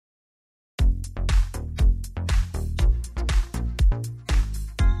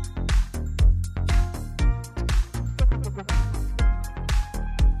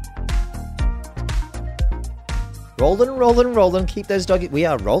Rolling. Keep those doggies. We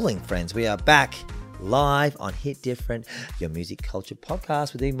are rolling, friends. We are back live on Hit Different, your music culture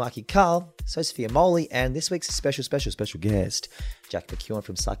podcast with me, Mikey Carl, so Sophia Moley, and this week's special guest, Jack McKeown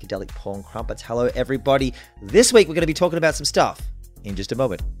from Psychedelic Porn Crumpets. Hello, everybody. This week, we're going to be talking about some stuff in just a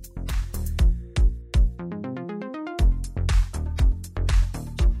moment.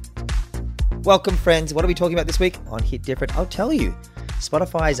 Welcome, friends. What are we talking about this week on Hit Different? I'll tell you.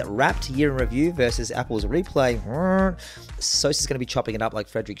 Spotify's Wrapped Year in Review versus Apple's Replay. Sos is going to be chopping it up like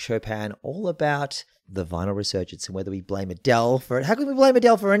Frederick Chopin, all about the vinyl resurgence and whether we blame Adele for it. How can we blame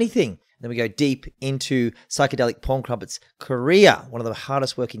Adele for anything? Then we go deep into Psychedelic Porn Crumpets' Korea, one of the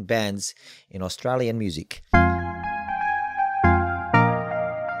hardest working bands in Australian music.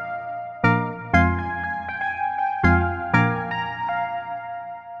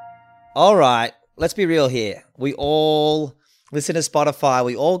 All right, let's be real here. We all listen to Spotify.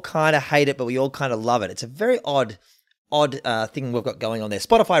 We all kind of hate it, but we all kind of love it. It's a very odd thing we've got going on there.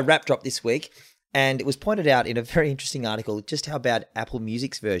 Spotify Wrap dropped this week, and it was pointed out in a very interesting article just how bad Apple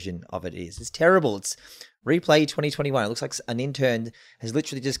Music's version of it is. It's terrible. It's Replay 2021. It looks like an intern has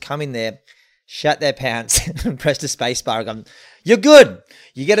literally just come in there, shat their pants, and pressed a space bar and gone, "You're good.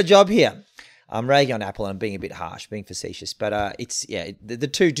 You get a job here." I'm ragging on Apple and I'm being a bit harsh, being facetious, but the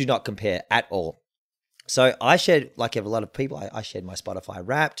two do not compare at all. So I shared, like a lot of people, I shared my Spotify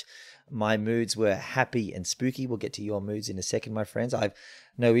Wrapped. My moods were happy and spooky. We'll get to your moods in a second, my friends. I have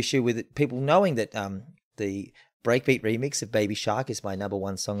no issue with people knowing that the Breakbeat remix of Baby Shark is my number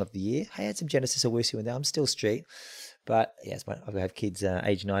one song of the year. I had some Genesis Owusu in there. I'm still street. But yes, I have kids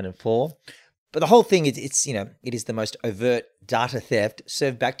age 9 and 4. But the whole thing is, it is the most overt data theft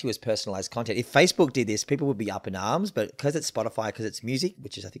served back to you as personalized content. If Facebook did this, people would be up in arms. But because it's Spotify, because it's music,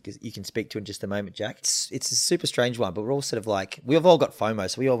 which is I think you can speak to in just a moment, Jack. It's a super strange one. But we're all sort of like, we've all got FOMO,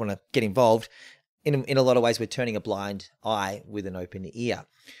 so we all want to get involved. In a lot of ways, we're turning a blind eye with an open ear.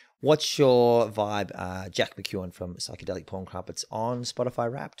 What's your vibe, Jack McKeown from Psychedelic Porn Crumpets on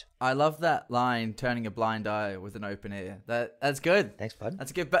Spotify Wrapped? I love that line, turning a blind eye with an open ear. That's good. Thanks, bud.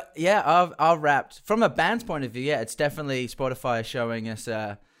 That's good. But yeah, our Wrapped, from a band's point of view, yeah, it's definitely Spotify showing us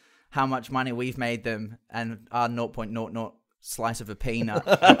how much money we've made them and our 0.00 slice of a peanut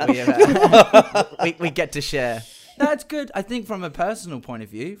we get to share. That's good. I think from a personal point of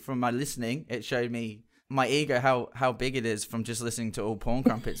view, from my listening, it showed me my ego, how big it is from just listening to all Porn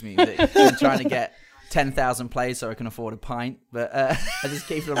Crumpets music and trying to get 10,000 plays so I can afford a pint. But I just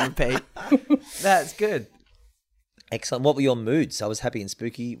keep it on repeat. That's good. Excellent. What were your moods? I was happy and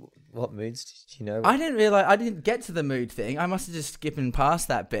spooky. What moods did you know? I didn't realize, I didn't get to the mood thing. I must have just skipping past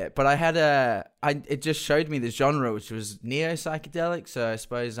that bit. But I had it just showed me the genre, which was neo psychedelic. So I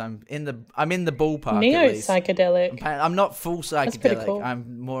suppose I'm in the ballpark. Neo psychedelic. I'm not full psychedelic. Cool.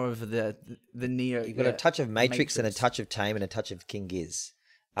 I'm more of the neo. You've got a touch of Matrix and a touch of Tame and a touch of King Giz.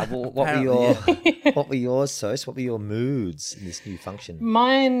 What were yours, Sos? What were your moods in this new function?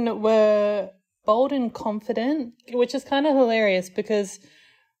 Mine were bold and confident, which is kind of hilarious because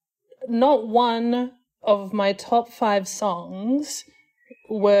not one of my top 5 songs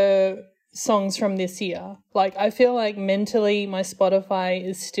were songs from this year. Like, I feel like mentally my Spotify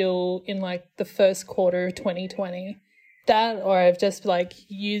is still in like the first quarter of 2020. That, or I've just like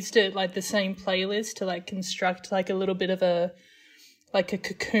used it like the same playlist to like construct like a little bit of a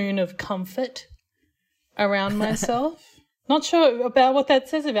cocoon of comfort around myself. Not sure about what that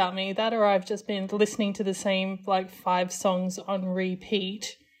says about me, that or I've just been listening to the same like 5 songs on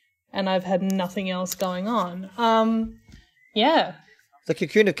repeat and I've had nothing else going on. Yeah. The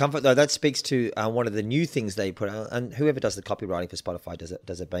cocoon of comfort, though, that speaks to one of the new things they put out, and whoever does the copywriting for Spotify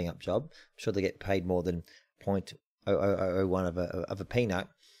does a bang up job. I'm sure they get paid more than 0.0001 of a peanut.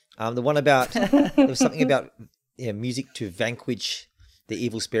 The one about there was something about music to vanquish the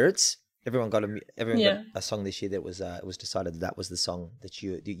evil spirits. Everyone got a song this year that was it was decided that was the song that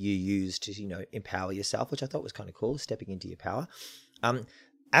you used to empower yourself, which I thought was kind of cool, stepping into your power.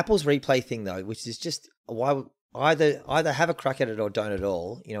 Apple's Replay thing though, which is just why either have a crack at it or don't at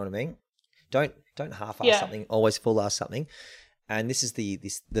all. You know what I mean? Don't half-ass something, always full-ass something. And this is the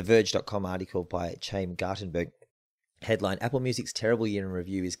Verge.com article by Chaim Gartenberg. Headline: Apple Music's terrible year in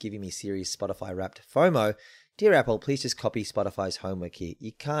review is giving me serious Spotify Wrapped FOMO. Dear Apple, please just copy Spotify's homework here.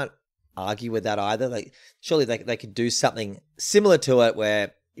 You can't argue with that either. Like, surely they could do something similar to it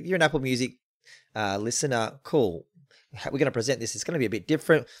where if you're an Apple Music listener, cool. We're going to present this. It's going to be a bit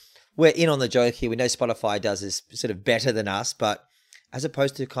different. We're in on the joke here. We know Spotify does this sort of better than us, but as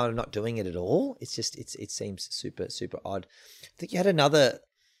opposed to kind of not doing it at all, it's just it seems super, super odd. I think you had another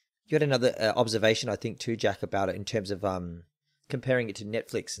observation, I think, too, Jack, about it in terms of comparing it to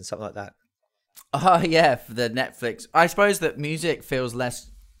Netflix and something like that. Oh yeah, for the Netflix. I suppose that music feels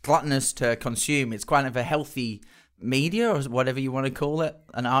less gluttonous to consume. It's kind of a healthy media, or whatever you want to call it,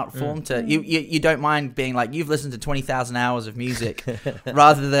 an art form. To you don't mind being like, you've listened to 20,000 hours of music,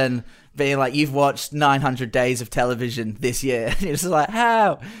 rather than being like, you've watched 900 days of television this year. It's like,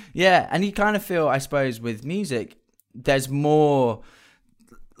 how? Yeah, and you kind of feel, I suppose, with music, there's more.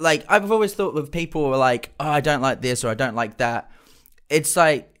 Like, I've always thought with people who are like, oh, I don't like this or I don't like that. It's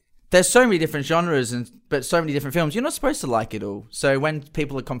like, there's so many different genres but so many different films. You're not supposed to like it all. So when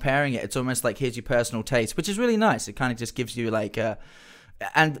people are comparing it, it's almost like, here's your personal taste, which is really nice. It kind of just gives you like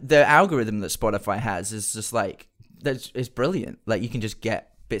and the algorithm that Spotify has is just like, it's brilliant. Like, you can just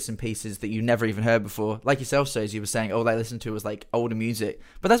get bits and pieces that you never even heard before. Like yourself, so as you were saying, all they listened to was like older music.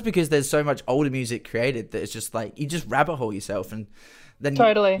 But that's because there's so much older music created that it's just like, you just rabbit hole yourself, and then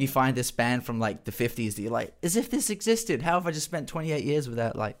you find this band from like the 50s that you're like, as if this existed. How have I just spent 28 years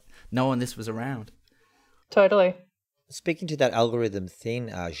without like knowing this was around? Totally. Speaking to that algorithm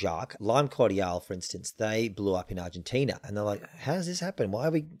thing, Jacques, Lime Cordiale, for instance, they blew up in Argentina, and they're like, how does this happen? Why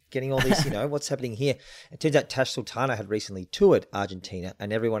are we getting all this, what's happening here? It turns out Tash Sultana had recently toured Argentina,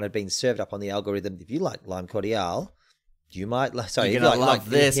 and everyone had been served up on the algorithm. If you like Lime Cordiale, you might you're gonna love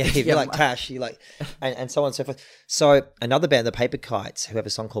this. Yeah, if you like Tash, you like, and so on and so forth. So another band, the Paper Kites, who have a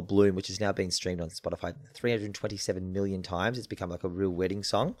song called Bloom, which is now being streamed on Spotify 327 million times. It's become like a real wedding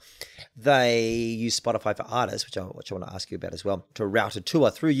song. They use Spotify for Artists, which I want to ask you about as well, to route a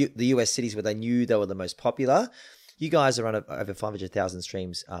tour through the US cities where they knew they were the most popular. You guys are on over 500,000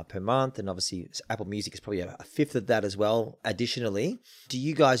 streams per month, and obviously Apple Music is probably a fifth of that as well. Additionally, do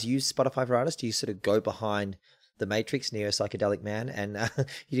you guys use Spotify for Artists? Do you sort of go behind the Matrix, Neo Psychedelic Man, and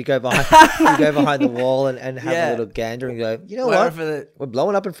you go behind the wall and have a little gander and go, we're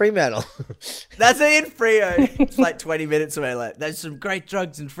blowing up in Fremantle. That's in Frio. It's like 20 minutes away. Like, there's some great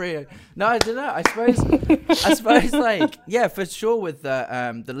drugs in Frio. No, I don't know. I suppose like, yeah, for sure with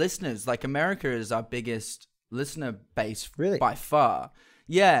the listeners, like America is our biggest listener base, really, by far.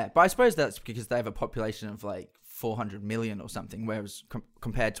 Yeah, but I suppose that's because they have a population of like 400 million or something, whereas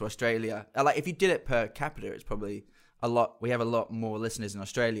compared to Australia, like if you did it per capita, it's probably a lot. We have a lot more listeners in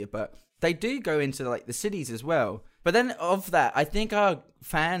Australia, but they do go into like the cities as well. But then of that, I think our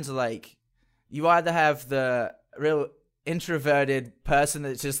fans are like, you either have the real introverted person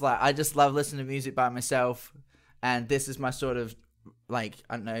that's just like, I just love listening to music by myself, and this is my sort of like,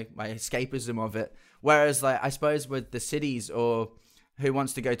 I don't know, my escapism of it. Whereas like, I suppose with the cities, or who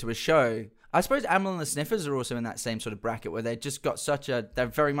wants to go to a show, I suppose Amyl and the Sniffers are also in that same sort of bracket, where they just got they're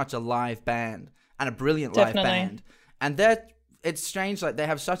very much a live band, and a brilliant live band. And it's strange, like they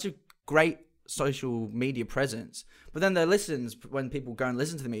have such a great social media presence, but then their listens, when people go and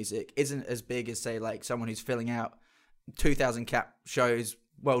listen to the music, isn't as big as, say, like someone who's filling out 2,000 cap shows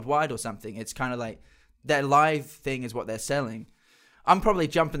worldwide or something. It's kind of like their live thing is what they're selling. I'm probably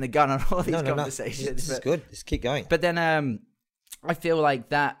jumping the gun on all these conversations. No. This is good. Just keep going. But then I feel like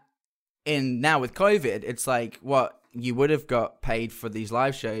that now with COVID, it's like what you would have got paid for these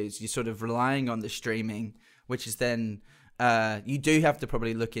live shows, you're sort of relying on the streaming, which is then you do have to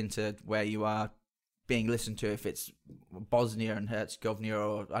probably look into where you are being listened to, if it's Bosnia and Herzegovina,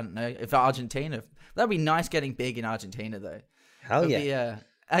 or I don't know, if Argentina. That'd be nice getting big in Argentina, though. Hell yeah.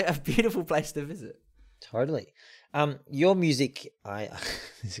 It'd be a beautiful place to visit. Totally. Your music,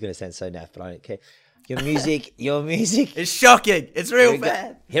 this is going to sound so naff, but I don't care. Your music. It's shocking. It's real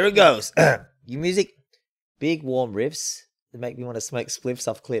bad. Here it goes. Your music, big warm riffs that make me want to smoke spliffs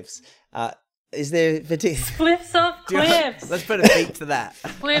off cliffs. Is there spliffs off cliffs? Let's put a beat to that.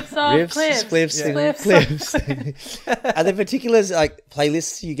 Spliffs off riffs, cliffs. Spliffs, cliffs. Are there particulars like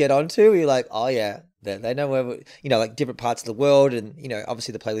playlists you get onto where you're like, oh yeah, they know where, like different parts of the world, and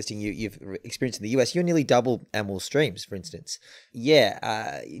obviously the playlisting you've experienced in the US, you're nearly double Amyl streams, for instance.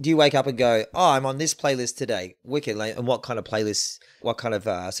 Yeah. Do you wake up and go, oh, I'm on this playlist today, wicked? And what kind of playlists, what kind of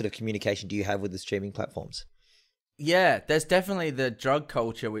sort of communication do you have with the streaming platforms? Yeah, there's definitely the drug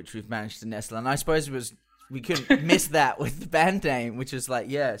culture which we've managed to nestle, and I suppose we couldn't miss that with the band name, which is like,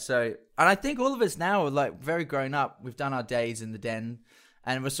 yeah. So, and I think all of us now are like very grown up. We've done our days in the den,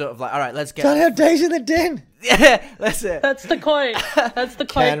 and we're sort of like, all right, let's get done our days in the den. Yeah, that's it. That's the quote. That's the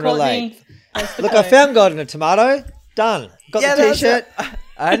quote. Can relate. Look, quote. I found God in a tomato. Done. Got the t-shirt.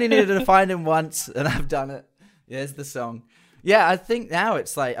 I only needed to find him once, and I've done it. There's the song. Yeah, I think now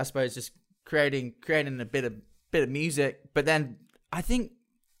it's like, I suppose, just creating a bit of music, but then I think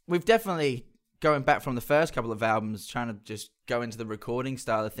we've definitely, going back from the first couple of albums, trying to just go into the recording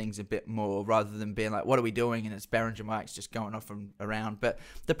style of things a bit more, rather than being like, what are we doing? And it's Behringer mics just going off from around. But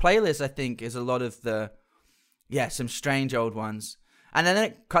the playlist, I think, is a lot of some strange old ones. And then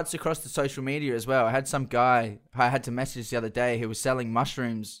it cuts across to social media as well. I had some guy I had to message the other day who was selling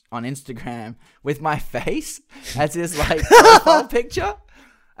mushrooms on Instagram with my face as his like profile picture.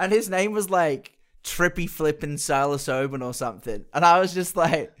 And his name was like Trippy Flippin' Psilocybin or something. And I was just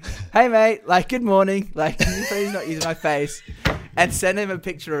like, hey mate, like good morning. Like, can you please not use my face? And send him a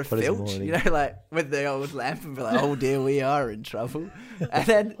picture of Filch, you know, like with the old lamp and be like, oh dear, we are in trouble. And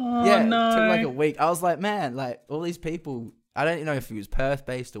then, no. it took like a week. I was like, man, like all these people, I don't know if he was Perth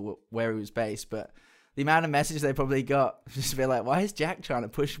based or where he was based, but the amount of messages they probably got just to be like, why is Jack trying to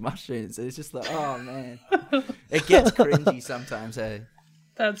push mushrooms? And it's just like, oh man, it gets cringy sometimes. Hey,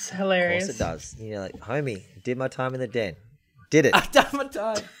 That's hilarious. Of course it does. You're like, homie, did my time in the den. Did it. I've done my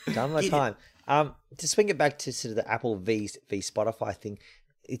time. Done my time. To swing it back to sort of the Apple v Spotify thing,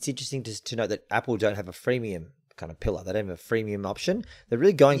 it's interesting to note that Apple don't have a freemium kind of pillar. They don't have a freemium option. They're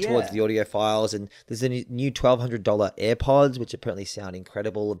really going towards the audio files, and there's a new $1,200 AirPods, which apparently sound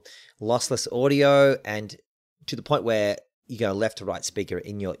incredible, lossless audio, and to the point where you go left to right speaker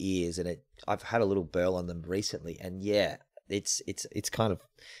in your ears, and I've had a little burl on them recently, and yeah, it's kind of,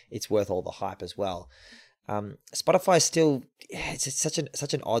 it's worth all the hype as well. Spotify is still, it's such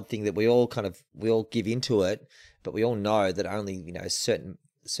an odd thing that we all give into it, but we all know that only, you know, a certain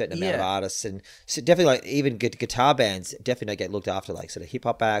amount of artists, and so definitely like even guitar bands definitely don't get looked after, like sort of hip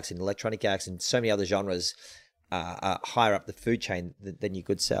hop acts and electronic acts and so many other genres are higher up the food chain than your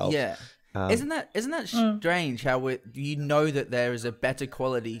good self. Yeah. Isn't that strange how you know that there is a better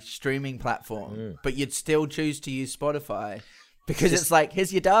quality streaming platform, but you'd still choose to use Spotify because it's like,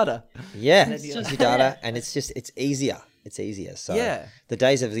 here's your data. Yeah, here's your data, and it's easier. It's easier. So the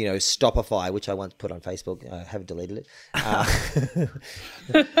days of, you know, Stopify, which I once put on Facebook, I haven't deleted it.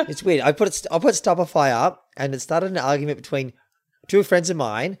 It's weird. I put Stopify up, and it started an argument between two friends of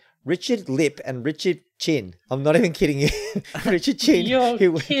mine, Richard Lip and Richard Chin. I'm not even kidding you. Richard Chin,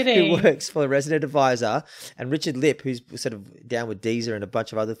 who works for a resident advisor, and Richard Lip, who's sort of down with Deezer and a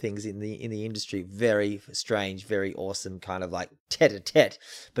bunch of other things in the industry. Very strange, very awesome, kind of like tete-a-tete,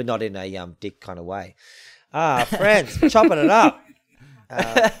 but not in a dick kind of way. Friends, chopping it up.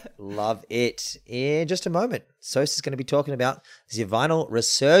 Love it. In just a moment, Sos is going to be talking about the vinyl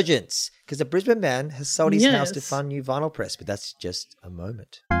resurgence, because the Brisbane man has sold his house to fund new vinyl press, but that's just a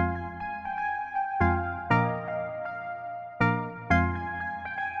moment.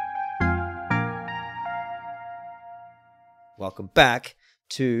 Welcome back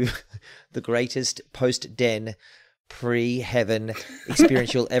to the greatest post-den, pre-heaven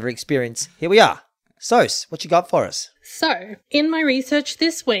experience you'll ever experience. Here we are. Sos, what you got for us? So, in my research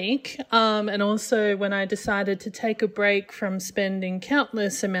this week, and also when I decided to take a break from spending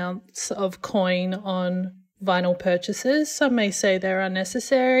countless amounts of coin on vinyl purchases, some may say they're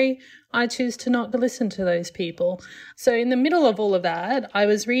unnecessary. I choose to not listen to those people. So in the middle of all of that, I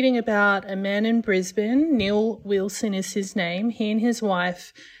was reading about a man in Brisbane, Neil Wilson is his name. He and his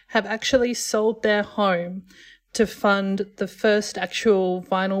wife have actually sold their home to fund the first actual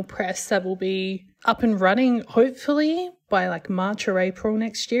vinyl press that will be up and running, hopefully, by like March or April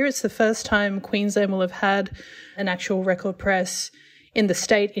next year. It's the first time Queensland will have had an actual record press in the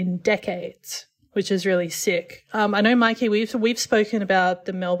state in decades, which is really sick. I know, Mikey, we've spoken about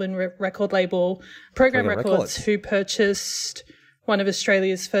the Melbourne record label, Program Records, who purchased one of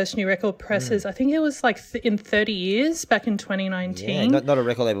Australia's first new record presses. I think it was like in 30 years, back in 2019. Yeah, not a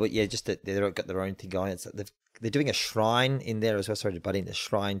record label, but yeah, just that they've got their own thing going. They're doing a shrine in there as well. Sorry to butt in, a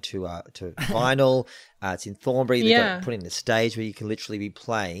shrine to vinyl. It's in Thornbury. They've got put in a stage where you can literally be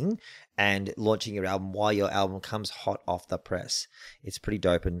playing and launching your album while your album comes hot off the press. It's pretty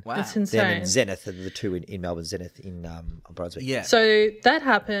dope. And It's insane. Them and Zenith are the two in Melbourne. Zenith in Brunswick. Yeah. So that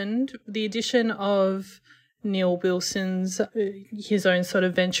happened. The addition of Neil Wilson's his own sort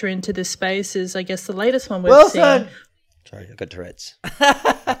of venture into this space is, I guess, the latest one we've seen. Sorry, I've got Tourette's.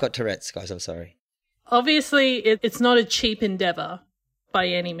 I've got Tourette's, guys. I'm sorry. Obviously, it's not a cheap endeavor by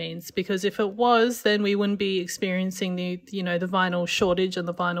any means, because if it was, then we wouldn't be experiencing the vinyl shortage and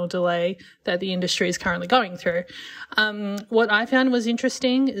the vinyl delay that the industry is currently going through. What I found was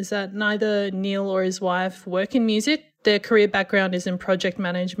interesting is that neither Neil or his wife work in music. Their career background is in project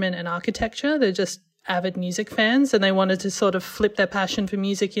management and architecture. They're just avid music fans, and they wanted to sort of flip their passion for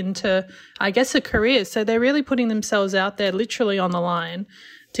music into, I guess, a career. So they're really putting themselves out there, literally on the line,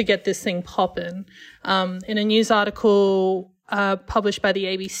 to get this thing popping. In a news article published by the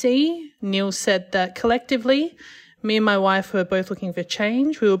ABC, Neil said that collectively, me and my wife were both looking for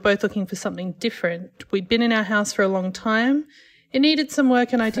change. We were both looking for something different. We'd been in our house for a long time. it needed some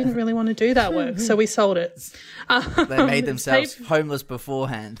work and I didn't really want to do that work, so we sold it. They made themselves homeless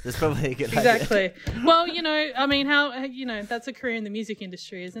beforehand. That's probably a good idea. Exactly. Well, I mean, that's a career in the music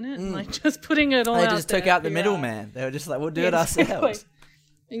industry, isn't it? Like just putting it all out They just took there, out the middleman. They were just like, we'll do it ourselves.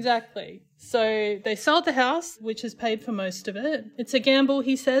 Exactly. So they sold the house, which has paid for most of it. It's a gamble,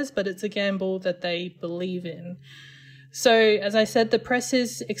 he says, but it's a gamble that they believe in. So, as I said, the press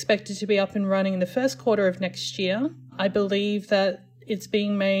is expected to be up and running in the first quarter of next year. I believe that it's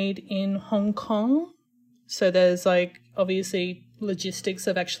being made in Hong Kong. So there's obviously logistics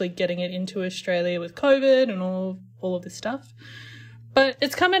of actually getting it into Australia with COVID and all of this stuff. But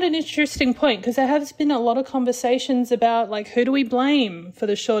it's come at an interesting point because there has been a lot of conversations about who do we blame for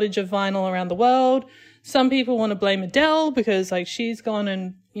the shortage of vinyl around the world. Some people want to blame Adele because she's gone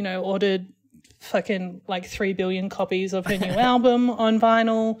and, ordered fucking 3 billion copies of her new album on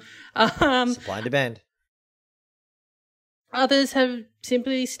vinyl. Supply and demand. Others have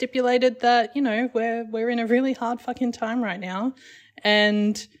simply stipulated that, we're in a really hard fucking time right now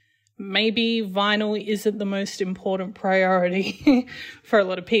and maybe vinyl isn't the most important priority for a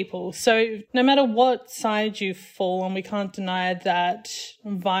lot of people. So no matter what side you fall on, we can't deny that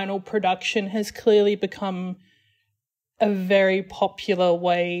vinyl production has clearly become a very popular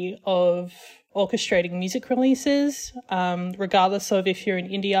way of orchestrating music releases, regardless of if you're an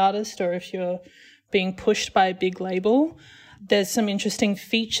indie artist or if you're being pushed by a big label. There's some interesting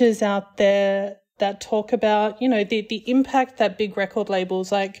features out there that talk about, the impact that big record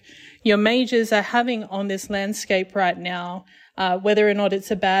labels like your majors are having on this landscape right now, whether or not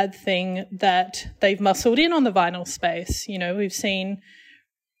it's a bad thing that they've muscled in on the vinyl space. We've seen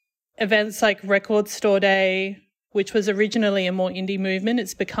events like Record Store Day, which was originally a more indie movement.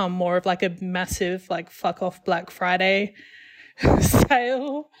 It's become more of a massive fuck off Black Friday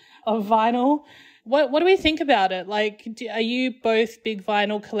sale of vinyl. What do we think about it? Are you both big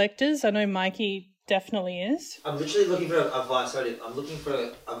vinyl collectors? I know Mikey definitely is. I'm literally looking for a vinyl. Sorry, I'm looking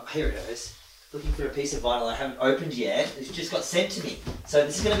for here it is. Looking for a piece of vinyl I haven't opened yet. It's just got sent to me. So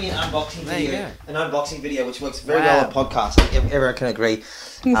this is going to be an unboxing video. An unboxing video, which works very well on podcasts. I think everyone can agree.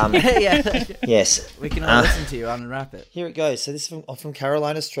 Yeah. Yes. We can all listen to you unwrap it. Here it goes. So this is from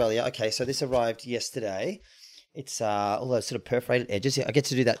Caroline, Australia. Okay, so this arrived yesterday. It's all those sort of perforated edges. I get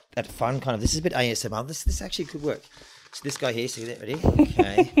to do that fun kind of. This is a bit ASMR. This actually could work. So this guy here, see that? Ready?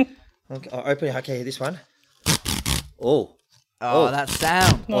 Okay. I'll open it. Okay, this one. Oh, that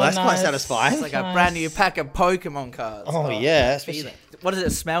sound. Well, that's quite satisfying. It's like a brand new pack of Pokemon cards. Oh yeah. What does it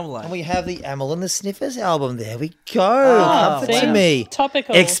smell like? And we have the Amyl and the Sniffers album. There we go. Comfort to me.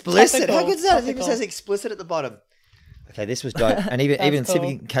 Topical. Explicit. Topical. How good is that? I think it says explicit at the bottom. Okay, this was dope. And even see if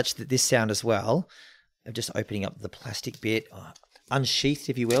we can catch this sound as well. Of just opening up the plastic bit, unsheathed,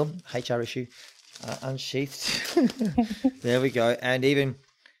 if you will. HR issue. Unsheathed. There we go. And even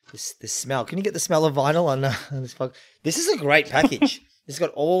this smell. Can you get the smell of vinyl on this podcast? This is a great package. It's got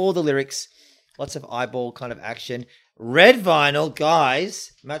all the lyrics, lots of eyeball kind of action. Red vinyl,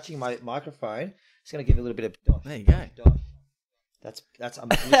 guys, matching my microphone. It's going to give a little bit of... There you go. That's I'm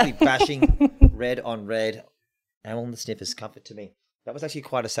literally bashing red on red. Amyl and the Sniffers, comfort to me. That was actually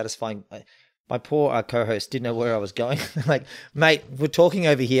quite a satisfying... My poor co-host didn't know where I was going. Mate, we're talking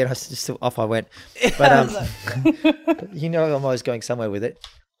over here. And off I went. But I'm always going somewhere with it.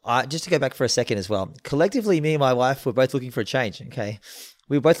 Just to go back for a second as well. Collectively, me and my wife were both looking for a change. Okay,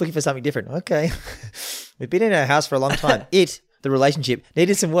 we were both looking for something different. Okay, we've been in our house for a long time. The relationship,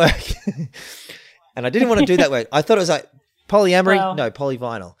 needed some work, and I didn't want to do that work. I thought it was polyamory. Wow. No,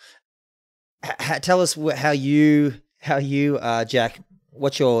 polyvinyl. Tell us how you, Jack.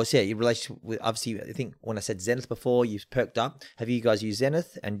 What's your relationship with, obviously, I think when I said Zenith before, you've perked up. Have you guys used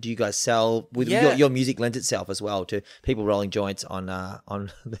Zenith? And do you guys sell, with your music lends itself as well to people rolling joints on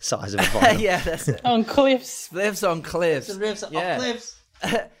the size of a vinyl? Yeah, that's it. On cliffs. Riffs on cliffs. Riffs on cliffs.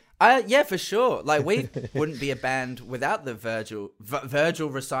 Yeah, for sure. We wouldn't be a band without the Virgil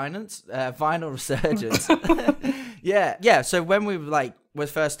Resonance, vinyl resurgence. Yeah. So when we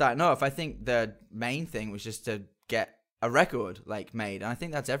was first starting off, I think the main thing was just to get a record made, and I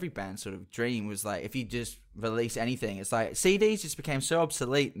think that's every band's sort of dream. Was if you just release anything, it's CDs just became so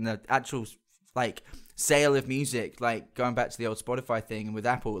obsolete, and the actual sale of music, going back to the old Spotify thing, and with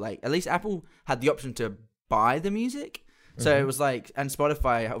Apple, at least Apple had the option to buy the music. So it was and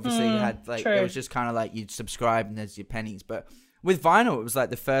Spotify obviously had true. It was just kind of you'd subscribe and there's your pennies. But with vinyl, it was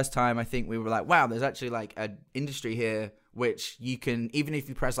the first time I think we were wow, there's actually an industry here which you can, even if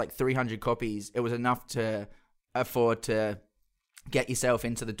you press 300 copies, it was enough to afford to get yourself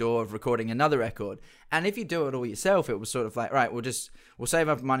into the door of recording another record. And if you do it all yourself, it was sort of like, right, we'll save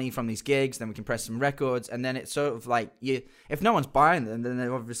up money from these gigs, then we can press some records, and then it's sort of like, if no one's buying them, then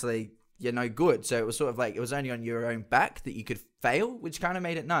they're obviously you're no good. So it was sort of like, it was only on your own back that you could fail, which kind of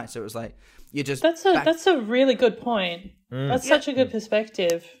made it nice. So it was like, you just that's a really good point. That's such a good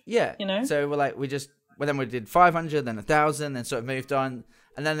perspective. Yeah, you know. So we're like, then we did 500, then 1,000, then sort of moved on.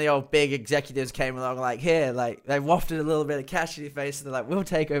 And then the old big executives came along, like, here, like, they wafted a little bit of cash in your face, and they're like, we'll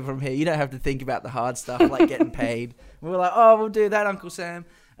take over from here. You don't have to think about the hard stuff, like getting paid. And we were like, oh, we'll do that, Uncle Sam.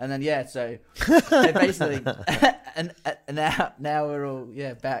 And then, yeah, so they basically, and now we're all,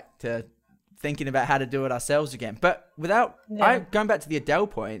 back to thinking about how to do it ourselves again. But going back to the Adele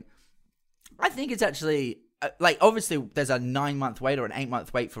point, I think it's actually, like, obviously there's a 9-month wait or an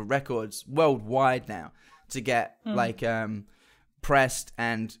 8-month wait for records worldwide now to get, like, pressed,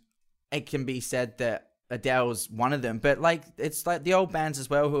 and it can be said that Adele's one of them, but like it's like the old bands as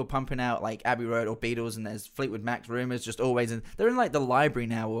well who are pumping out like Abbey Road or Beatles, and there's Fleetwood Mac Rumours just always they're in like the library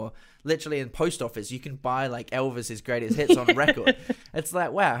now, or literally in post office you can buy like Elvis's greatest hits on record. It's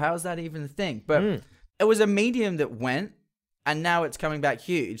like, wow, how is that even a thing? But it was a medium that went, and now it's coming back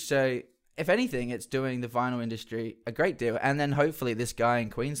huge. So if anything, it's doing the vinyl industry a great deal. And then hopefully this guy in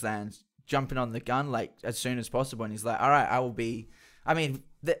Queensland jumping on the gun like as soon as possible, and he's like, all right,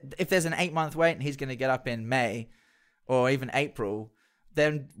 if there's an 8-month wait and he's going to get up in May or even April,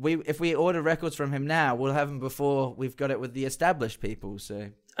 then if we order records from him now, we'll have them before we've got it with the established people. So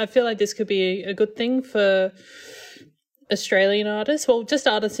I feel like this could be a good thing for Australian artists, well, just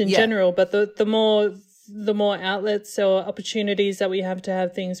artists in general, but the more outlets or opportunities that we have to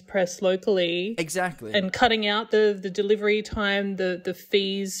have things pressed locally. Exactly. And cutting out the delivery time, the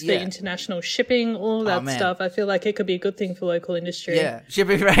fees for international shipping, all that stuff. I feel like it could be a good thing for local industry. Yeah.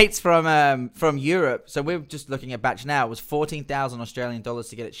 Shipping rates from Europe. So we're just looking at batch now. It was 14,000 Australian dollars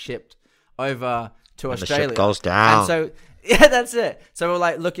to get it shipped over to Australia. The ship goes down. And so, yeah, that's it. So we're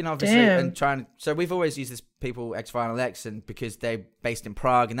like looking obviously and trying. So we've always used this people X Vinyl X, and because they're based in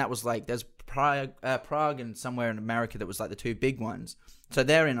Prague, and that was like there's Prague and somewhere in America that was like the two big ones. So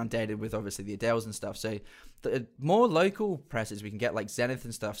they're inundated with obviously the Adeles and stuff. So the more local presses we can get, like Zenith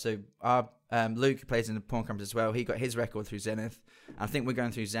and stuff. So our Luke, who plays in the Porn Company as well, he got his record through Zenith. I think we're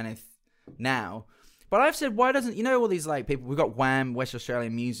going through Zenith now. But I've said, why doesn't, all these like people, we've got Wham, West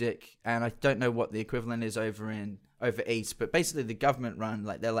Australian Music, and I don't know what the equivalent is over East, but basically the government run,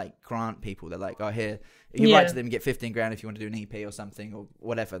 like they're like grant people. They're like, oh, here, you write to them and get 15 grand if you want to do an EP or something or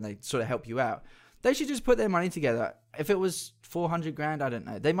whatever, and they sort of help you out. They should just put their money together. If it was 400 grand, I don't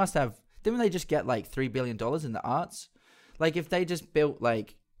know. They must have, didn't they just get like $3 billion in the arts? Like if they just built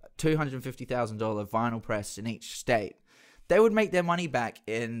like $250,000 vinyl press in each state, they would make their money back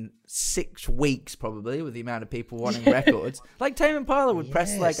in 6 weeks probably, with the amount of people wanting records. Like Tame Impala would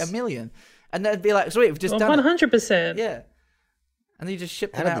press like 1 million. And they'd be like, sweet, we've just done 100%. it. Yeah. And you just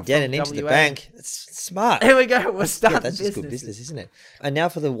ship them out of the den and into the bank. It's smart. Here we go. We're starting that's just good business, isn't it? And now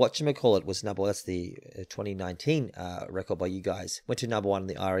for the whatchamacallit was number. That's the 2019 record by you guys. Went to number 1 on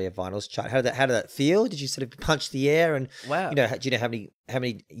the ARIA vinyls chart. How did that feel? Did you sort of punch the air? And wow. Do you know how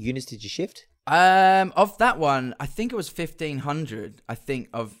many units did you shift? Of that one, I think it was 1,500. I think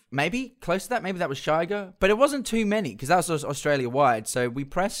of maybe close to that. Maybe that was Shiger, but it wasn't too many because that was Australia wide. So we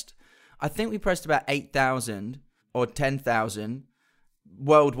pressed about 8,000 or 10,000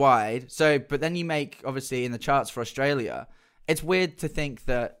 worldwide. So, but then you make, obviously, in the charts for Australia, it's weird to think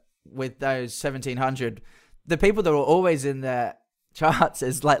that with those 1,700, the people that are always in the charts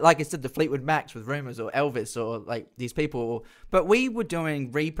is like I said, the Fleetwood Macs with Rumours or Elvis or like these people. But we were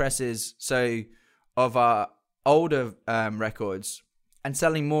doing represses, so of our older records and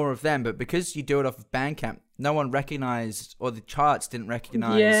selling more of them. But because you do it off of Bandcamp, no one recognized, or the charts didn't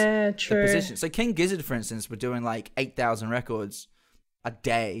recognize the position. So King Gizzard, for instance, were doing like 8,000 records a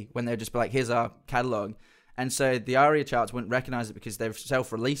day when they'd just be like, here's our catalog. And so the ARIA charts wouldn't recognize it because they've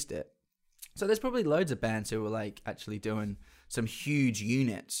self-released it. So there's probably loads of bands who were like actually doing some huge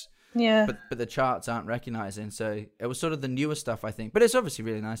units. Yeah. But the charts aren't recognizing. So it was sort of the newer stuff, I think. But it's obviously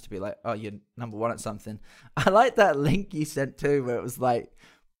really nice to be like, oh, you're number 1 at something. I like that link you sent too, where it was like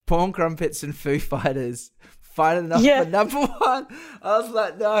Porn Crumpets and Foo Fighters fighting up for number 1. I was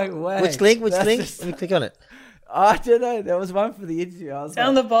like, no way. Which link? Let me click on it. I don't know. There was one for the interview. I was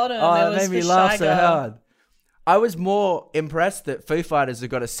down the bottom. Oh, it made me laugh so hard. I was more impressed that Foo Fighters have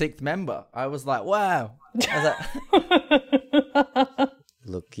got a 6th member. I was like, wow. I was like,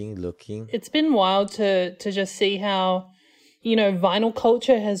 looking. It's been wild to just see how, vinyl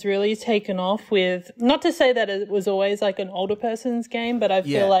culture has really taken off with, not to say that it was always like an older person's game, but I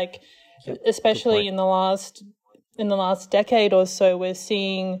feel like, especially in the last in the last decade or so, we're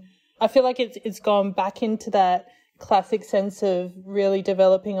seeing, I feel like it's gone back into that classic sense of really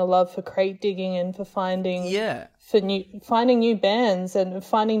developing a love for crate digging and for finding new bands and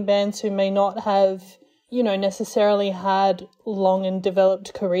finding bands who may not have, you know, necessarily had long and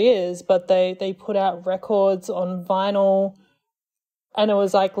developed careers, but they put out records on vinyl, and it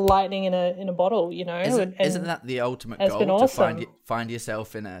was like lightning in a bottle, you know. Isn't that the ultimate goal, awesome. To find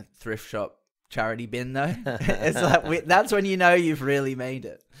yourself in a thrift shop charity bin though? It's like that's when you know you've really made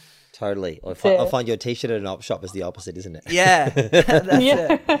it. Totally. Or I'll find your T-shirt at an op shop is the opposite, isn't it? Yeah, that's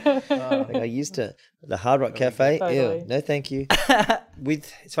it. Like I used to the Hard Rock Cafe. Totally. Ew, no, thank you.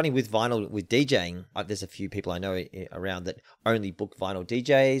 It's funny with vinyl, with DJing. There's a few people I know around that only book vinyl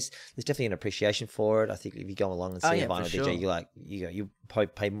DJs. There's definitely an appreciation for it. I think if you go along and see a vinyl DJ, you probably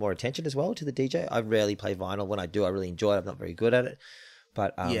pay more attention as well to the DJ. I rarely play vinyl. When I do, I really enjoy it. I'm not very good at it,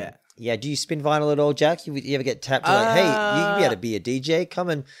 but yeah. Do you spin vinyl at all, Jack? You ever get tapped to like, hey, you'd be able to be a DJ? Come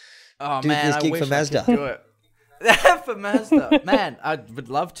and do this gig for Mazda. Do it. For Mazda, man, I would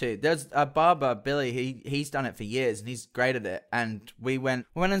love to. There's a barber, Billy. He's done it for years and he's great at it. And we went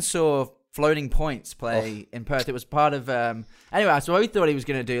and saw Floating Points play in Perth. It was part of anyway. So we thought he was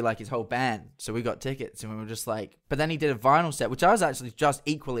gonna do like his whole band. So we got tickets and we were just like. But then he did a vinyl set, which I was actually just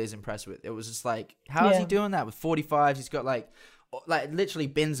equally as impressed with. It was just like, how is he doing that with 45s? He's got like literally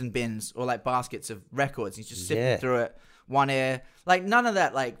bins and bins or like baskets of records. He's just sifting through it. One ear, like none of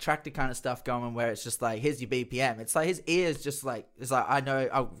that like tractor kind of stuff going where it's just like here's your BPM. It's like his ears just like it's like I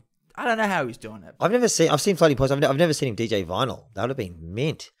don't know how he's doing it. I've seen Floating Points. I've never seen him DJ vinyl. That would have been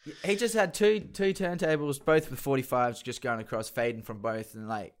mint. He just had two turntables, both with 45s, just going across, fading from both, and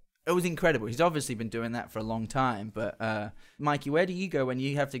like it was incredible. He's obviously been doing that for a long time. But Mikey, where do you go when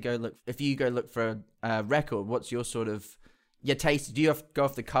you have to go look? If you go look for a record, what's your sort of your taste? Do you have to go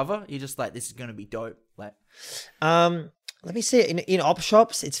off the cover? You're just like, this is going to be dope. Like, let me see. In op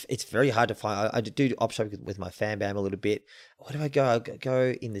shops, it's very hard to find. I do op shop with my fan bam a little bit. Where do I go? I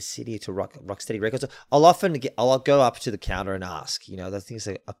go in the city to Rocksteady Records. I'll go up to the counter and ask. You know, the things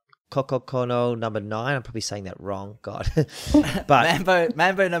like a Coco Cono number 9. I'm probably saying that wrong. God, but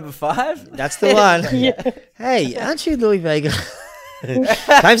Mambo number 5. That's the one. Hey, aren't you Louis Vega?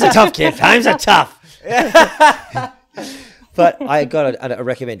 Times are tough, kid. Times are tough. But I got a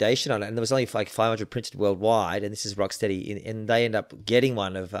recommendation on it, and there was only like 500 printed worldwide, and this is Rocksteady, and they end up getting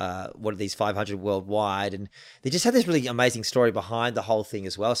one of these 500 worldwide, and they just had this really amazing story behind the whole thing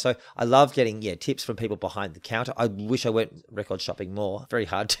as well. So I love getting tips from people behind the counter. I wish I went record shopping more. Very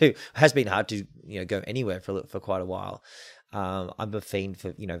hard to. It has been hard to go anywhere for quite a while. I'm a fiend for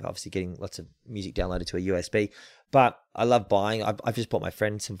obviously getting lots of music downloaded to a USB, but I love buying. I've just bought my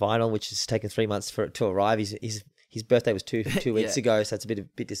friend some vinyl, which has taken 3 months for it to arrive. His birthday was two weeks ago, so it's a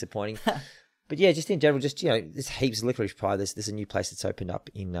bit disappointing. But yeah, just in general, there's heaps of Licorice Pie. There's a new place that's opened up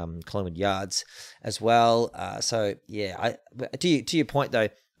in Collingwood Yards as well. So yeah, to your point though,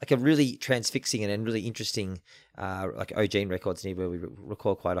 like a really transfixing and really interesting, like OGene Records near where we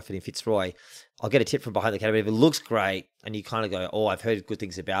record quite often in Fitzroy. I'll get a tip from behind the counter. If it looks great, and you kind of go, "Oh, I've heard good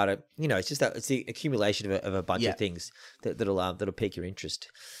things about it." It's just it's the accumulation of a bunch of things that'll pique your interest.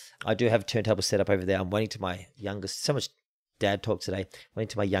 I do have a turntable set up over there. I'm waiting to my youngest. So much dad talk today. Waiting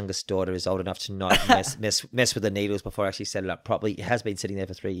to my youngest daughter is old enough to not mess with the needles before I actually set it up properly. It has been sitting there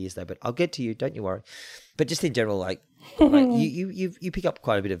for 3 years though, but I'll get to you. Don't you worry. But just in general, like you pick up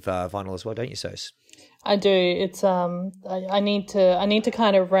quite a bit of vinyl as well, don't you, Sos? I do. It's I need to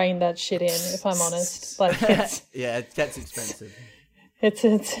kind of rein that shit in, if I'm honest. Like it's it gets expensive.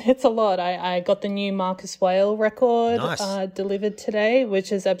 It's a lot. I got the new Marcus Whale record delivered today,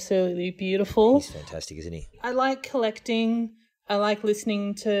 which is absolutely beautiful. He's fantastic, isn't he? I like collecting. I like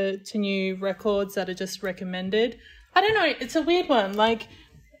listening to new records that are just recommended. I don't know. It's a weird one. Like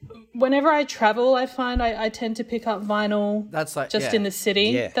whenever I travel, I find I tend to pick up vinyl. That's like in the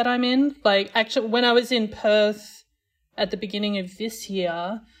city that I'm in. Like actually, when I was in Perth at the beginning of this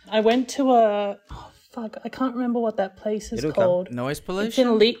year, I went to I can't remember what that place is called. Noise Pollution?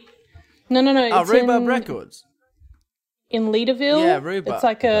 It's in No. Oh, Rhubarb Records. In Leaderville. Yeah, Rhubarb. It's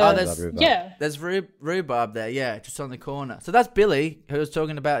like there's Rhubarb there, just on the corner. So that's Billy, who was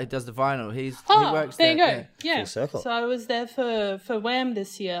talking about, he does the vinyl. He works there. There you go. Yeah. Full circle. So I was there for Wham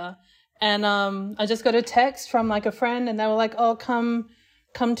this year, and I just got a text from like a friend, and they were like, "Oh, come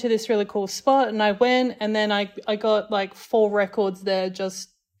to this really cool spot," and I went, and then I got like 4 records there just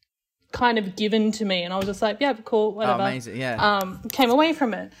kind of given to me, and I was just like, yeah, cool, whatever. Oh, amazing, yeah. Came away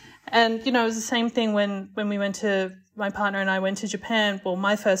from it, and it was the same thing when we went to my partner and I went to Japan, well,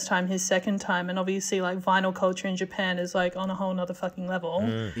 my first time, his second time, and obviously like vinyl culture in Japan is like on a whole nother fucking level.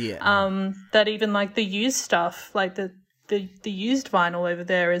 That even like the used stuff, like the used vinyl over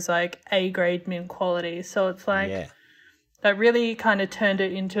there is like A grade mint quality. So it's like that really kind of turned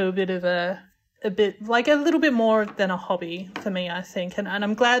it into a little bit more than a hobby for me, I think. And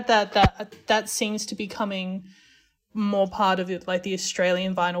I'm glad that seems to be becoming more part of it, like the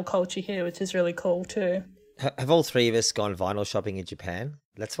Australian vinyl culture here, which is really cool too. Have all three of us gone vinyl shopping in Japan?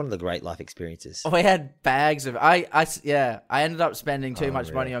 That's one of the great life experiences. We had bags of I ended up spending too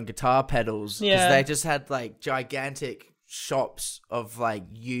much money on guitar pedals because they just had like gigantic shops of like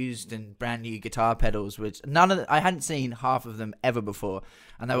used and brand new guitar pedals, which I hadn't seen half of them ever before.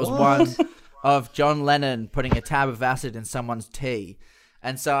 And there was one of John Lennon putting a tab of acid in someone's tea.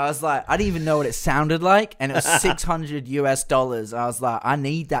 And so I was like, I didn't even know what it sounded like, and it was $600. I was like, I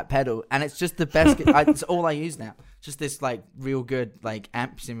need that pedal, and it's just the best. It's all I use now. Just this like real good like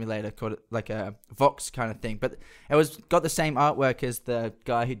amp simulator called like a Vox kind of thing, but it was got the same artwork as the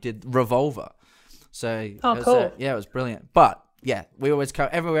guy who did Revolver. So cool. It was brilliant. But yeah, we always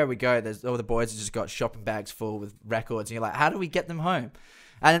everywhere we go. There's all the boys have just got shopping bags full with records, and you're like, how do we get them home?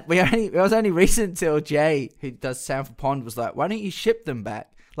 And it was only recent till Jay, who does Sound for Pond, was like, why don't you ship them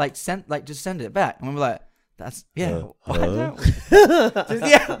back? Just send it back. And we were like, why don't we?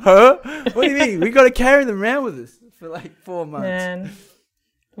 What do you mean? We got to carry them around with us for like 4 months. Man,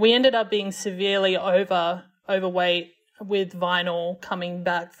 we ended up being severely overweight with vinyl coming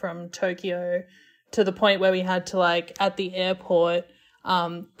back from Tokyo, to the point where we had to like at the airport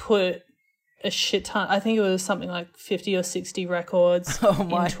put a shit ton, I think it was something like 50 or 60 records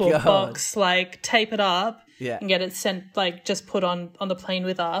into a box, like tape it up and get it sent, like just put on the plane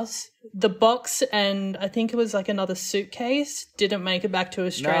with us. The box and I think it was like another suitcase didn't make it back to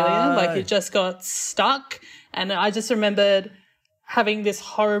Australia. Like it just got stuck. And I just remembered having this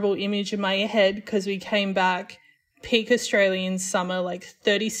horrible image in my head because we came back peak Australian summer, like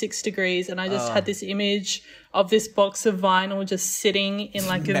 36 degrees, and I just had this image of this box of vinyl just sitting in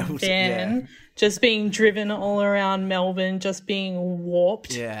like a van, just being driven all around Melbourne, just being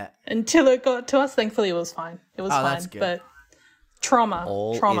warped until it got to us. Thankfully it was fine. It was fine. But trauma.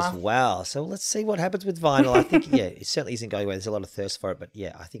 Is wow. So let's see what happens with vinyl. I think it certainly isn't going away. There's a lot of thirst for it, but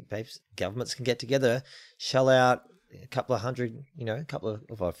I think governments can get together, shell out a couple of hundred,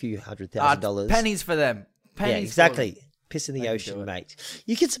 a few $100,000. Pennies for them. Yeah, exactly. Piss in the ocean, mate.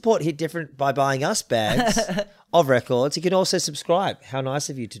 You can support Hit Different by buying us bags of records. You can also subscribe. How nice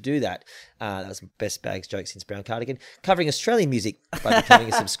of you to do that. That was best bags joke since Brown Cardigan. Covering Australian music by becoming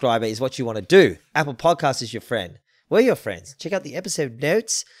a subscriber is what you want to do. Apple Podcast is your friend. We're your friends. Check out the episode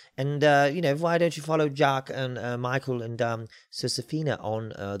notes. And, why don't you follow Jack and Michael and Josephina on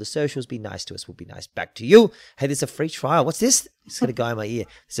the socials? Be nice to us. We'll be nice back to you. Hey, there's a free trial. What's this? It's going to go in my ear.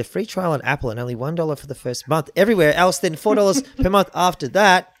 There's a free trial on Apple and only $1 for the first month. Everywhere else, then $4 per month after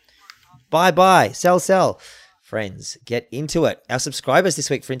that. Bye. Sell. Friends, get into it. Our subscribers this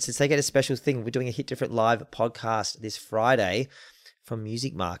week, for instance, they get a special thing. We're doing a Hit Different live podcast this Friday from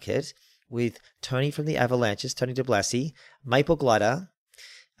Music Market with Tony from the Avalanches, Tony de Blasi, Maple Glider,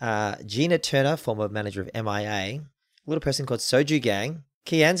 Gina Turner, former manager of MIA, a little person called Soju Gang.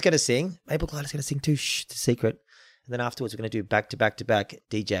 Kian's going to sing. Maple Glider's going to sing too. Shh, it's a secret. And then afterwards, we're going to do back-to-back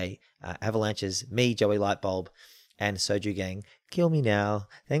DJ Avalanches, me, Joey Lightbulb, and Soju Gang. Kill me now.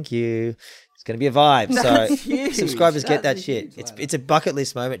 Thank you. It's going to be a vibe. So subscribers get that shit. It's a bucket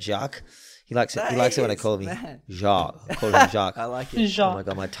list moment, Jacques. He likes it when I call me Jacques. I call him Jacques. I like it. Jacques. Oh my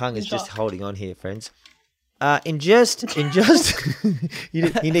God, my tongue is just holding on here, friends. In just, you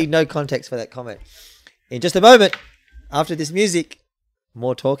need no context for that comment. In just a moment, after this music,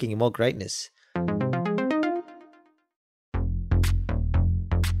 more talking and more greatness.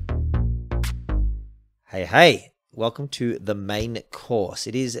 Hey, welcome to the main course.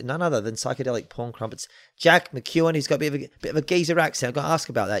 It is none other than Psychedelic Porn Crumpets. Jack McEwen, who's got a bit of a geezer accent. I've got to ask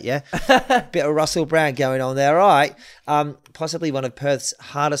about that, yeah? Bit of Russell Brand going on there, all right. Possibly one of Perth's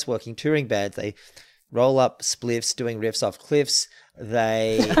hardest working touring bands. They roll up spliffs, doing riffs off cliffs.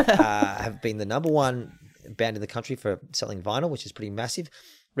 They have been the number one band in the country for selling vinyl, which is pretty massive.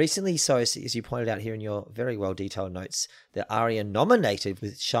 Recently, so as you pointed out here in your very well detailed notes, they're ARIA nominated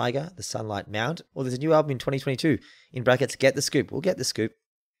with Shiger, The Sunlight Mount. Well, there's a new album in 2022. In brackets, Get the Scoop. We'll get the scoop,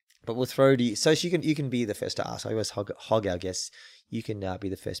 but we'll throw to you. So you can be the first to ask. I always hog our guests. You can be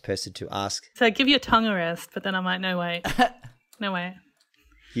the first person to ask. So give you a tongue a rest, but then I'm like, no way.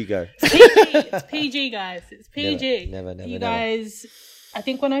 You go. It's PG, guys. It's PG. Never. You guys, I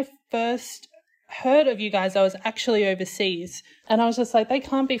think when I first heard of you guys, I was actually overseas, and I was just like, they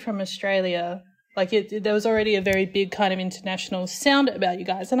can't be from Australia Like there was already a very big kind of international sound about you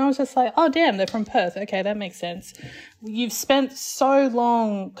guys. And I was just like, oh, damn, they're from Perth. Okay, that makes sense. You've spent so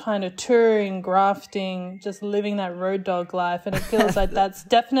long kind of touring, grafting, just living that road dog life. And it feels like that's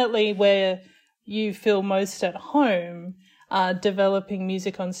definitely where you feel most at home, developing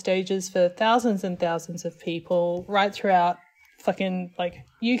music on stages for thousands and thousands of people right throughout fucking like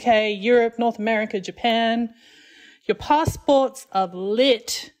UK, Europe, North America, Japan. Your passports are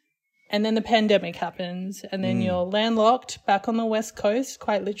lit. And then the pandemic happens, and then you're landlocked back on the West Coast,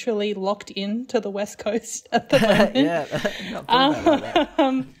 quite literally locked into the West Coast at the moment.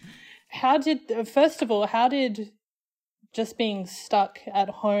 First of all, how did just being stuck at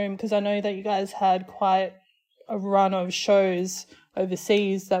home, because I know that you guys had quite a run of shows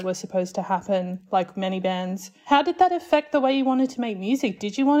overseas that were supposed to happen, like many bands. How did that affect the way you wanted to make music?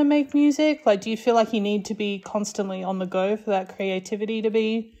 Did you want to make music? Like, do you feel like you need to be constantly on the go for that creativity to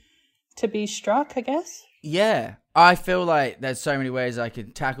be struck, I guess? Yeah, I feel like there's so many ways I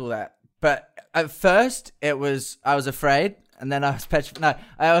could tackle that. But at first, I was afraid, and then I was petrified. No,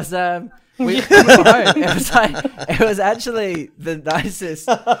 I was, we went home. It was actually the nicest.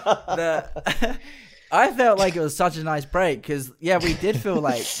 I felt like it was such a nice break, because, yeah, we did feel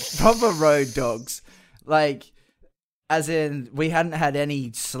like proper road dogs. Like, as in, we hadn't had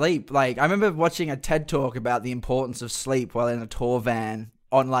any sleep. Like, I remember watching a TED talk about the importance of sleep while in a tour van,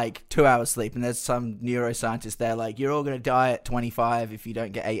 on like 2 hours sleep, and there's some neuroscientist there like, you're all gonna die at 25 if you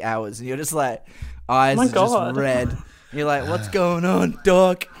don't get 8 hours, and you're just like, eyes are just red. You're like, what's going on,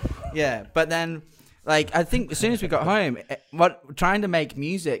 doc? Yeah, but then like, I think as soon as we got home, trying to make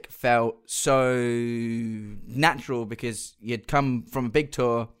music felt so natural, because you'd come from a big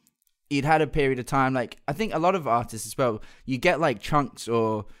tour, you'd had a period of time, like I think a lot of artists as well, you get like chunks,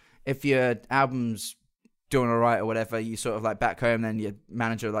 or if your album's doing all right or whatever, you sort of like back home, then your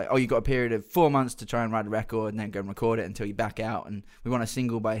manager like, oh, you got a period of 4 months to try and write a record and then go and record it until you back out, and we want a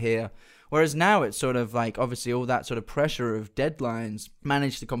single by here. Whereas now it's sort of like, obviously all that sort of pressure of deadlines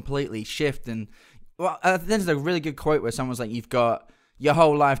managed to completely shift. And well, there's a really good quote where someone's like, you've got your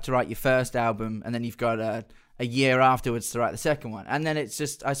whole life to write your first album, and then you've got a year afterwards to write the second one. And then it's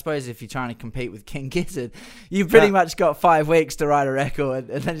just, I suppose if you're trying to compete with King Gizzard, you've pretty much got 5 weeks to write a record,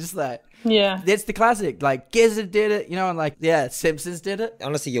 and then just like, yeah, it's the classic, like Gizzard did it, you know, and like, yeah, Simpsons did it.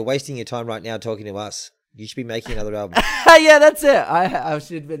 Honestly, you're wasting your time right now talking to us. You should be making another album. Yeah, that's it. I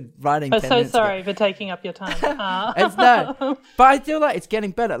should have been writing. I'm so sorry for taking up your time. It's not, but I feel like it's getting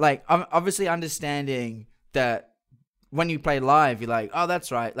better. Like, I'm obviously understanding that when you play live, you're like, oh,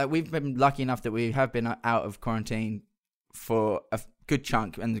 that's right. Like, we've been lucky enough that we have been out of quarantine for a good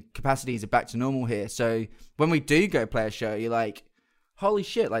chunk, and the capacities are back to normal here. So when we do go play a show, you're like, holy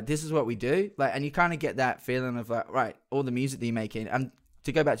shit, like, this is what we do. Like, and you kind of get that feeling of like, right, all the music that you're making. And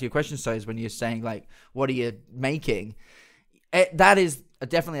to go back to your question, Soz, when you're saying like, what are you making? That is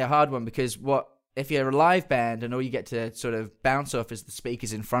definitely a hard one, because if you're a live band and all you get to sort of bounce off is the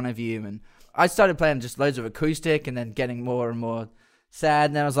speakers in front of you. And I started playing just loads of acoustic, and then getting more and more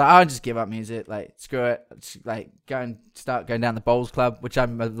sad. And then I was like, I'll just give up music. Like, screw it. Like, start going down the bowls club, which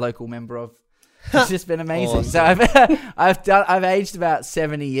I'm a local member of. It's just been amazing. Awesome. So I've aged about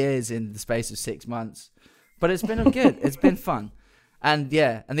 70 years in the space of 6 months, but it's been good. It's been fun. And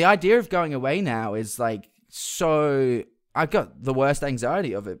yeah, and the idea of going away now is like, so I've got the worst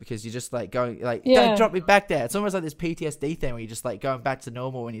anxiety of it, because you're just like going like, don't drop me back there. It's almost like this PTSD thing where you're just like going back to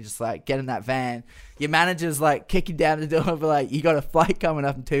normal, and you just like get in that van. Your manager's like kicking down the door, but like, you got a flight coming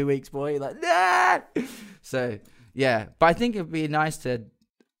up in 2 weeks, boy. You're like, nah. So yeah, but I think it'd be nice to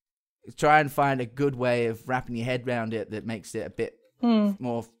try and find a good way of wrapping your head around it that makes it a bit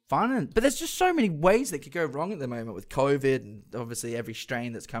more fun. But there's just so many ways that could go wrong at the moment with COVID, and obviously every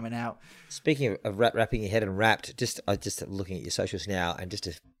strain that's coming out. Speaking of wrapping your head and wrapped, just looking at your socials now, and just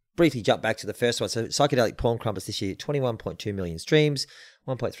to briefly jump back to the first one. So Psychedelic Porn Crumpets this year, 21.2 million streams,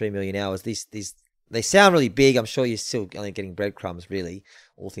 1.3 million hours. These they sound really big. I'm sure you're still only getting breadcrumbs, really,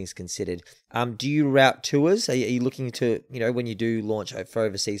 all things considered. Do you route tours? Are you looking to, when you do launch for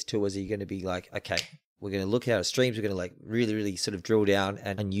overseas tours, are you going to be like, okay, we're going to look at our streams, we're going to like really, really sort of drill down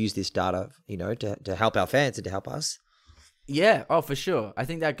and use this data, to help our fans and to help us? Yeah, oh, for sure. I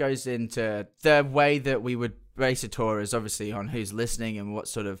think that goes into the way that we would base a tour is obviously on who's listening and what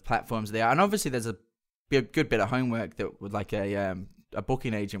sort of platforms they are. And obviously there's a good bit of homework that would like a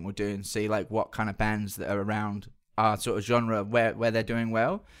booking agent will do, and see like what kind of bands that are around our sort of genre where they're doing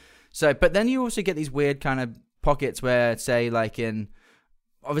well. So, but then you also get these weird kind of pockets where, say, like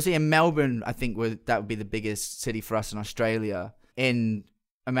obviously in Melbourne, I think that would be the biggest city for us in Australia. In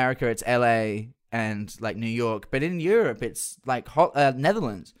America, it's LA and like New York. But in Europe, it's like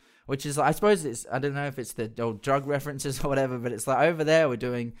Netherlands which is, I suppose it's, I don't know if it's the old drug references or whatever, but it's like over there we're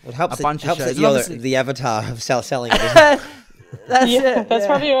doing It helps a bunch of that shows. you're Obviously- the avatar of selling it. Isn't it? That's Yeah, it. that's yeah.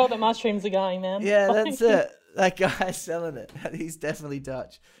 probably where all the mushrooms are going, man. Yeah, that's it. That guy's selling it. He's definitely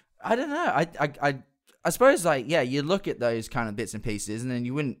Dutch. I don't know. I suppose, like, yeah, you look at those kind of bits and pieces, and then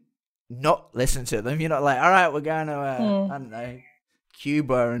you wouldn't not listen to them. You're not like, all right, we're going to, I don't know,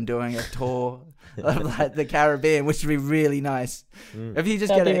 Cuba and doing a tour of like the Caribbean, which would be really nice. If you just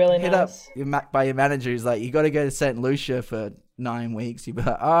That'd get be really hit nice. up by your manager, who's like, you got to go to St. Lucia for 9 weeks. You'd be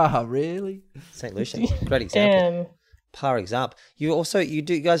like, really? St. Lucia, great example. Damn. Par example. You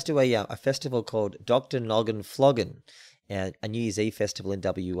guys do a festival called Dr. Noggin Floggin, a New Year's Eve festival in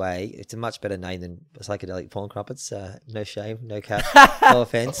WA. It's a much better name than Psychedelic Porn Crumpets. No shame, no cap, no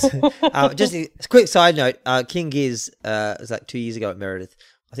offense. Just a quick side note: King Giz it was like 2 years ago at Meredith.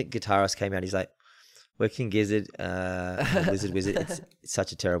 I think guitarist came out. He's like, "We're King Gizzard, Lizard Wizard." It's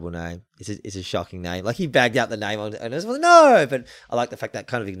such a terrible name. It's a shocking name. Like he bagged out the name and I was like, no, but I like the fact that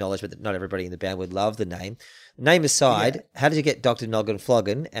kind of acknowledgement that not everybody in the band would love the name. Name aside, how did you get Dr. Noggin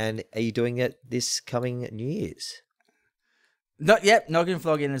Floggin, and are you doing it this coming New Year's? Not yet. Noggin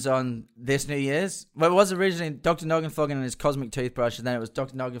Floggin is on this New Year's. Well, it was originally Dr. Noggin Floggin and his Cosmic Toothbrush, and then it was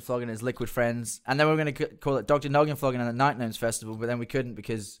Dr. Noggin Floggin and his Liquid Friends, and then we were going to call it Dr. Noggin Floggin and the Night Gnomes Festival, but then we couldn't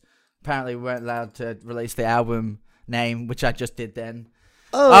because apparently we weren't allowed to release the album name, which I just did then.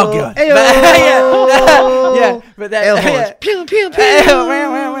 Oh god. Yeah, but then Air horns. Pew, pew,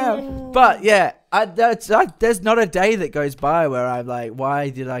 pew. But yeah, there's not a day that goes by where I'm like, why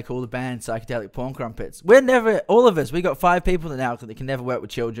did I call the band Psychedelic Porn Crumpets? We're never, all of us, we got 5 people now that can never work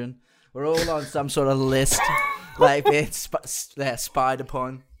with children. We're all on some sort of list, like being they're spied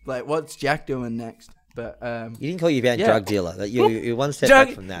upon. Like, what's Jack doing next? But You didn't call your band Yeah. drug dealer. You're one step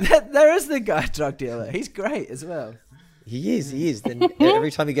back from that. There is the guy drug dealer. He's great as well. He is. Then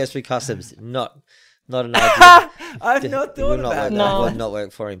every time he goes through customs, not an idea. I've not It thought would not about work. that. No. It would not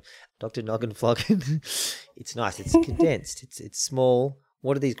work for him. Dr. Noggin Floggin. It's nice. It's condensed. It's small.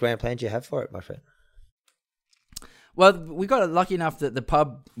 What are these grand plans you have for it, my friend? Well, we got lucky enough that the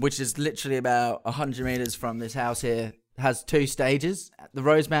pub, which is literally about 100 meters from this house here, has 2 stages. The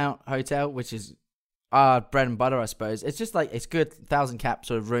Rosemount Hotel, which is our bread and butter, I suppose. It's just like, it's good 1,000 cap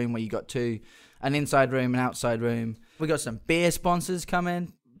sort of room where you got 2, an inside room, an outside room. We got some beer sponsors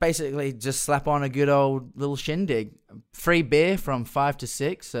coming. Basically, just slap on a good old little shindig. Free beer from 5 to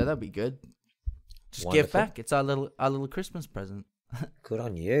 6, so that'd be good. Just give Wonderful. back. It's our little Christmas present. Good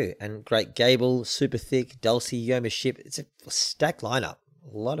on you. And great Gable, Super Thick, Dulcie, Yoma Ship. It's a stacked lineup.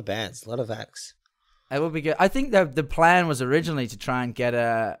 A lot of bands, a lot of acts. It would be good. I think the plan was originally to try and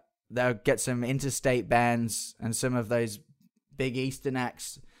get some interstate bands and some of those big Eastern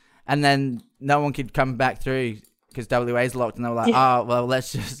acts, and then no one could come back through because WA's locked, and they were like, well,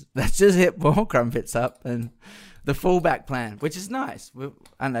 let's just hit Porn Crumpets up, and the fallback plan, which is nice.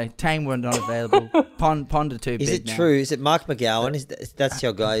 I know Tame were not available. Pond are too big. Is it now. true? Is it Mark McGowan? That's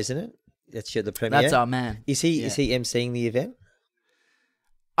your guy, isn't it? That's the premier. That's our man. Is he emceeing the event?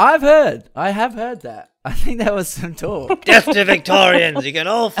 I have heard that. I think there was some talk. Death to Victorians! You can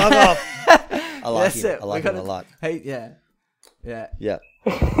all fuck off. I like That's him. it. I like him a lot. Hey, yeah. Yeah.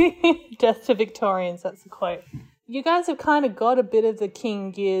 Death to Victorians, that's the quote. You guys have kind of got a bit of the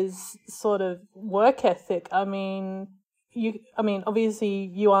King Gears sort of work ethic. I mean, obviously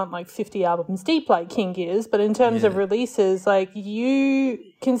you aren't like 50 albums deep like King Gears, but in terms of releases, like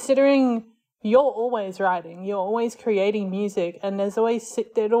considering you're always writing, you're always creating music, and it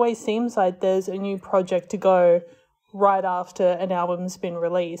always seems like there's a new project to go right after an album's been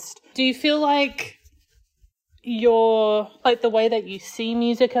released. Do you feel like the way that you see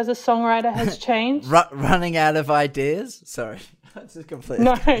music as a songwriter has changed? Running out of ideas? Sorry. That's just completely...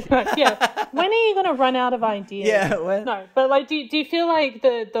 No, yeah. When are you going to run out of ideas? Yeah, when... No, but like, do you feel like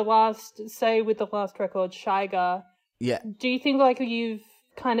the last record, Shiga, Yeah. do you think like you've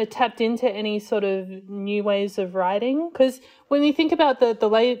kind of tapped into any sort of new ways of writing? Because when you think about the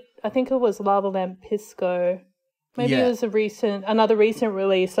late, I think it was Lava Lamp Pisco, maybe it was another recent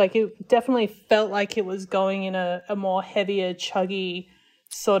release, like it definitely felt like it was going in a more heavier, chuggy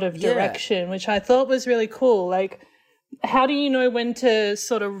sort of direction, which I thought was really cool. Like, how do you know when to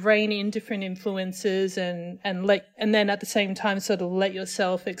sort of rein in different influences and then at the same time sort of let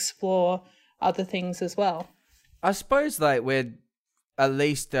yourself explore other things as well? I suppose like we're at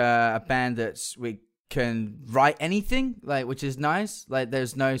least a band we can write anything, like, which is nice. Like,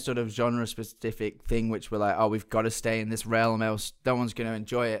 there's no sort of genre specific thing which we're like, oh, we've got to stay in this realm else no one's going to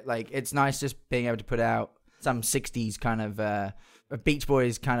enjoy it. Like, it's nice just being able to put out some 60s kind of a Beach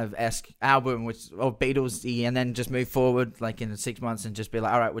Boys kind of esque album, or Beatles-y, and then just move forward like in 6 months and just be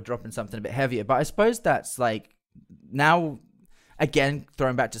like, all right, we're dropping something a bit heavier. But I suppose that's like now, again,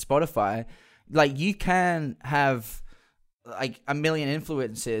 throwing back to Spotify, like you can have like a million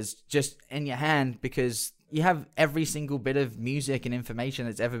influences just in your hand because you have every single bit of music and information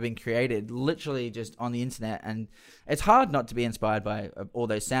that's ever been created literally just on the internet, and it's hard not to be inspired by all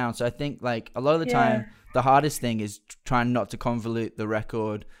those sounds. So I think like a lot of the time the hardest thing is trying not to convolute the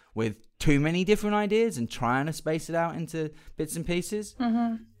record with too many different ideas and trying to space it out into bits and pieces.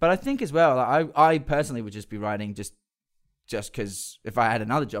 But I think as well, I personally would just be writing just because if I had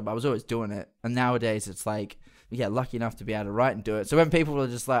another job I was always doing it, and nowadays it's like, yeah, lucky enough to be able to write and do it. So when people are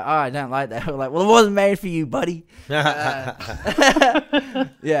just like, oh, I don't like that, we're like, well, it wasn't made for you, buddy. Yeah.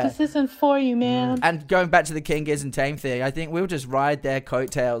 This isn't for you, man. And going back to the King Giz and Tame thing, I think we'll just ride their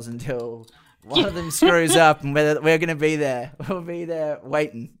coattails until one of them screws up, and we're going to be there. We'll be there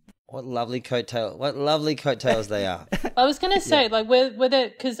waiting. What lovely coattails they are. I was going to say, like, with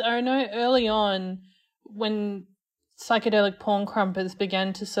it, because I know early on when psychedelic porn crumpets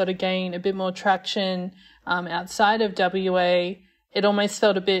began to sort of gain a bit more traction outside of WA, it almost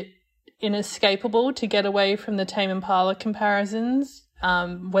felt a bit inescapable to get away from the Tame Impala comparisons,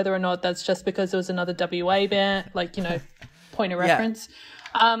 whether or not that's just because there was another WA band, like, you know, point of reference.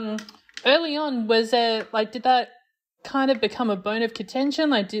 Early on, was there, like, did that kind of become a bone of contention?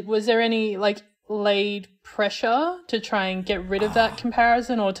 Like, was there any, like, laid pressure to try and get rid of that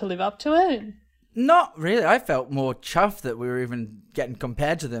comparison or to live up to it? Not really. I felt more chuffed that we were even getting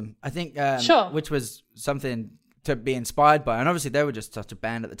compared to them. I think, which was something to be inspired by. And obviously they were just such a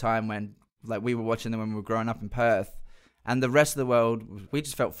band at the time when, like, we were watching them when we were growing up in Perth. And the rest of the world, we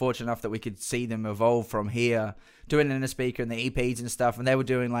just felt fortunate enough that we could see them evolve from here, doing it in a speaker and the EPs and stuff. And they were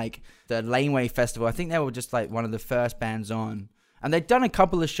doing, like, the Laneway Festival. I think they were just, like, one of the first bands on. And they'd done a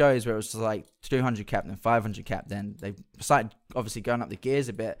couple of shows where it was like 200 cap and 500 cap. Then they started, obviously, going up the gears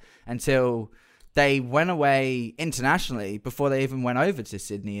a bit until they went away internationally before they even went over to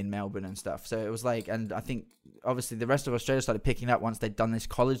Sydney and Melbourne and stuff. So it was like, and I think, obviously, the rest of Australia started picking up once they'd done this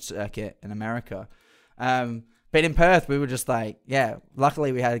college circuit in America. But in Perth, we were just like, yeah,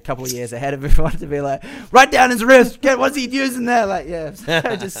 luckily we had a couple of years ahead of everyone to be like, write down his wrist, what's he using there? Like, yeah,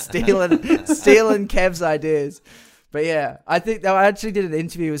 just stealing Kev's ideas. But yeah, I think I actually did an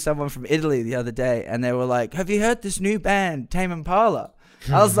interview with someone from Italy the other day, and they were like, have you heard this new band, Tame Impala?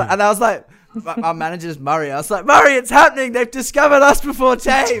 I was like, our manager's Murray. I was like, Murray, it's happening. They've discovered us before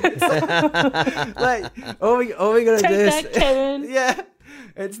Tame. Like, all we gotta do is, that, Kevin. Yeah.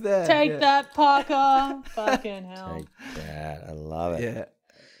 It's there. Take that, Parker. Fucking hell. Take that. I love it. Yeah.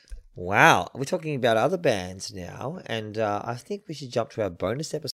 Wow. We're talking about other bands now, and I think we should jump to our bonus episode.